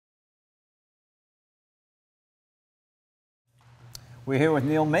We're here with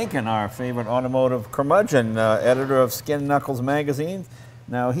Neil Maken, our favorite automotive curmudgeon, editor of Skin Knuckles magazine.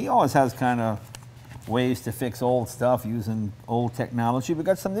 Now, he always has kind of ways to fix old stuff using old technology. We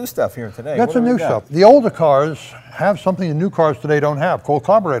got some new stuff here today. Got some new stuff. The older cars have something the new cars today don't have, called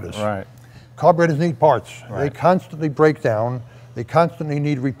carburetors. Right. Carburetors need parts. Right. They constantly break down. They constantly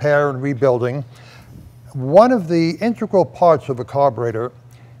need repair and rebuilding. One of the integral parts of a carburetor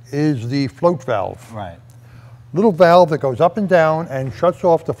is the float valve. Right. Little valve that goes up and down and shuts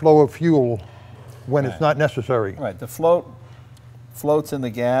off the flow of fuel when it's not necessary. Right. The floats in the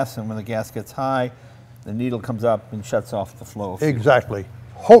gas, and when the gas gets high, the needle comes up and shuts off the flow of fuel. Exactly.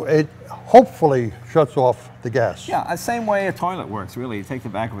 It hopefully shuts off the gas. Yeah, the same way a toilet works, really. You take the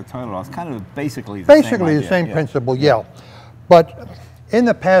back of a toilet off. It's kind of basically the same principle, yeah. But in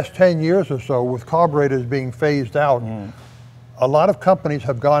the past 10 years or so, with carburetors being phased out, a lot of companies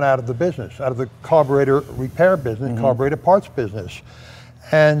have gone out of the business, out of the carburetor repair business, carburetor parts business.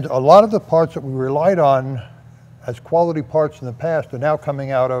 And a lot of the parts that we relied on as quality parts in the past are now coming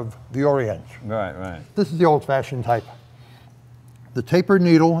out of the Orient. Right, right. This is the old-fashioned type. The tapered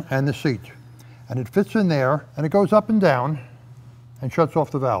needle and the seat. And it fits in there, and it goes up and down and shuts off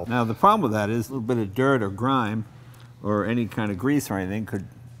the valve. Now, the problem with that is a little bit of dirt or grime or any kind of grease or anything could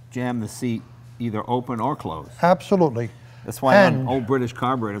jam the seat either open or closed. Absolutely. That's why on old British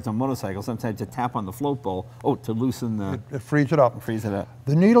carburetors on motorcycles, sometimes you tap on the float bowl, to loosen the... It frees it up. Frees it up.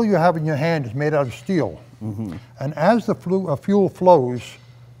 The needle you have in your hand is made out of steel. And as the fuel flows,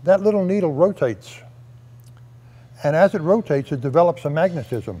 that little needle rotates. And as it rotates, it develops a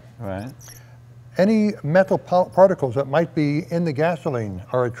magnetism. Right. Any metal particles that might be in the gasoline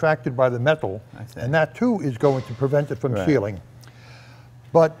are attracted by the metal, and that too is going to prevent it from sealing.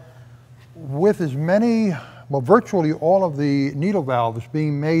 But with as many, well, virtually all of the needle valves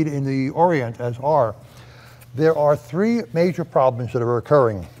being made in the Orient as are, there are three major problems that are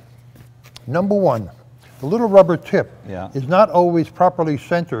occurring. Number one, the little rubber tip is not always properly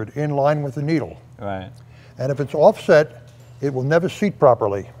centered in line with the needle. Right. And if it's offset, it will never seat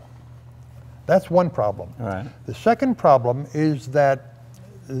properly. That's one problem. Right. The second problem is that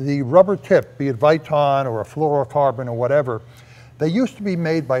the rubber tip, be it Viton or a fluorocarbon or whatever, they used to be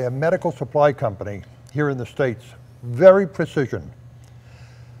made by a medical supply company here in the States, very precision.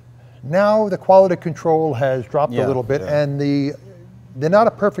 Now the quality control has dropped a little bit, and they're not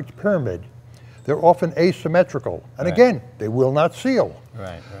a perfect pyramid. They're often asymmetrical, and again, they will not seal.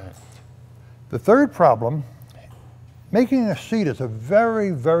 Right, right. The third problem, making a seat is a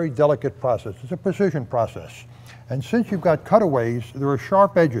very, very delicate process. It's a precision process. And since you've got cutaways, there are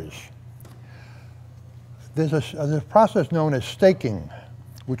sharp edges. There's a process known as staking,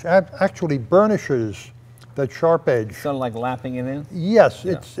 which actually burnishes that sharp edge. Sort of like lapping it in? Yes,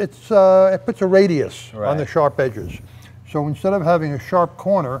 it puts a radius on the sharp edges. So instead of having a sharp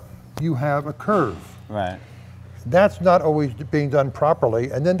corner, you have a curve. Right. That's not always being done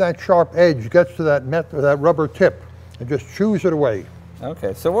properly, and then that sharp edge gets to that rubber tip and just chews it away.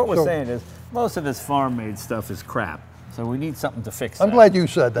 Okay, so what we're saying is most of this farm-made stuff is crap. So we need something to fix that. I'm glad you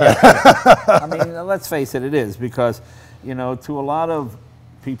said that. I mean, let's face it, it is, because, you know, to a lot of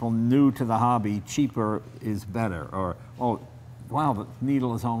people new to the hobby, cheaper is better. Or, oh, wow, the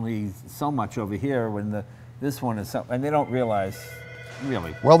needle is only so much over here when this one is so, and they don't realize,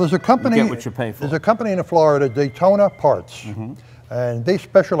 really. Well, there's a company, you get what you pay for. There's a company in Florida, Daytona Parts, and they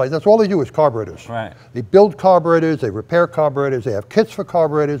specialize, that's all they do is carburetors. Right. They build carburetors, they repair carburetors, they have kits for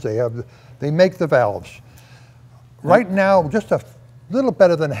carburetors, they make the valves. Right now, just a little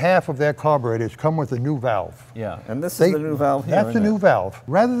better than half of their carburetors come with a new valve. Yeah, and this is the new valve here. That's a new valve.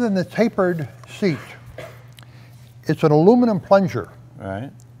 Rather than the tapered seat, it's an aluminum plunger,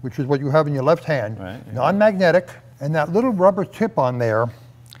 which is what you have in your left hand, non-magnetic, and that little rubber tip on there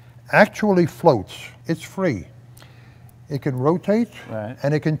actually floats. It's free. It can rotate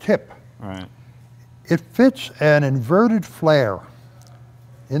and it can tip. It fits an inverted flare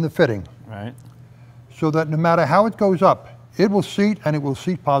in the fitting. So that no matter how it goes up, it will seat, and it will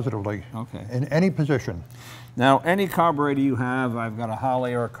seat positively in any position. Now, any carburetor you have, I've got a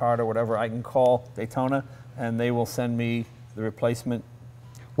Holly or a Cart or whatever, I can call Daytona, and they will send me the replacement.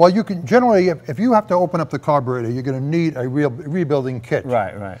 Well, you can generally, if you have to open up the carburetor, you're going to need a rebuilding kit.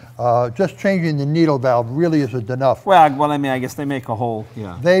 Right, right. Just changing the needle valve really isn't enough. Well, I mean, I guess they make a whole,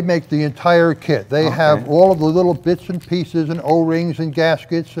 They make the entire kit. They have all of the little bits and pieces and O-rings and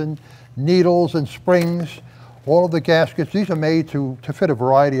gaskets and needles and springs, all of the gaskets. These are made to fit a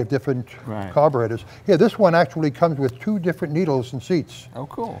variety of different carburetors. Here, this one actually comes with 2 different needles and seats. Oh,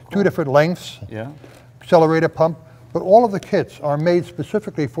 cool. 2 different lengths, accelerator pump, but all of the kits are made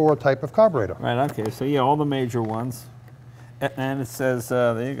specifically for a type of carburetor. Right, okay, so yeah, all the major ones. And it says,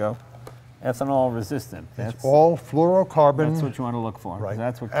 there you go, ethanol resistant. It's all fluorocarbon. That's what you want to look for. Right.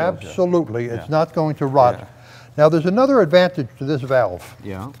 That's what kills Absolutely. you. It's not going to rot. Yeah. Now, there's another advantage to this valve.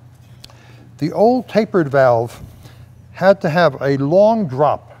 Yeah. The old tapered valve had to have a long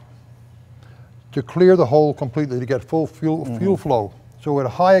drop to clear the hole completely to get full fuel flow. So at a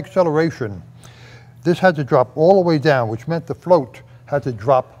high acceleration, this had to drop all the way down, which meant the float had to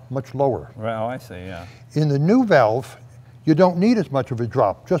drop much lower. Right. Oh, I see, yeah. In the new valve, you don't need as much of a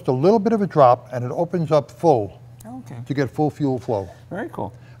drop, just a little bit of a drop, and it opens up full to get full fuel flow. Very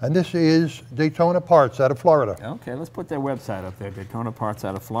cool. And this is Daytona Parts out of Florida. Okay, let's put their website up there, Daytona Parts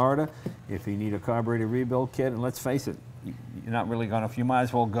out of Florida. If you need a carburetor rebuild kit, and let's face it, you're not really going to, you might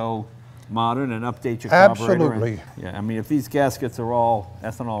as well go modern and update your carburetor. Absolutely. Yeah, I mean, if these gaskets are all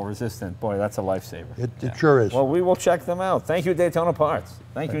ethanol resistant, boy, that's a lifesaver. It sure is. Well, we will check them out. Thank you, Daytona Parts.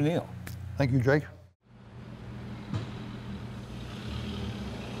 Thank you, Neil. Thank you, Jake.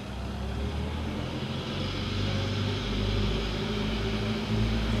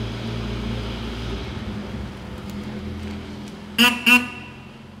 Mm-hmm.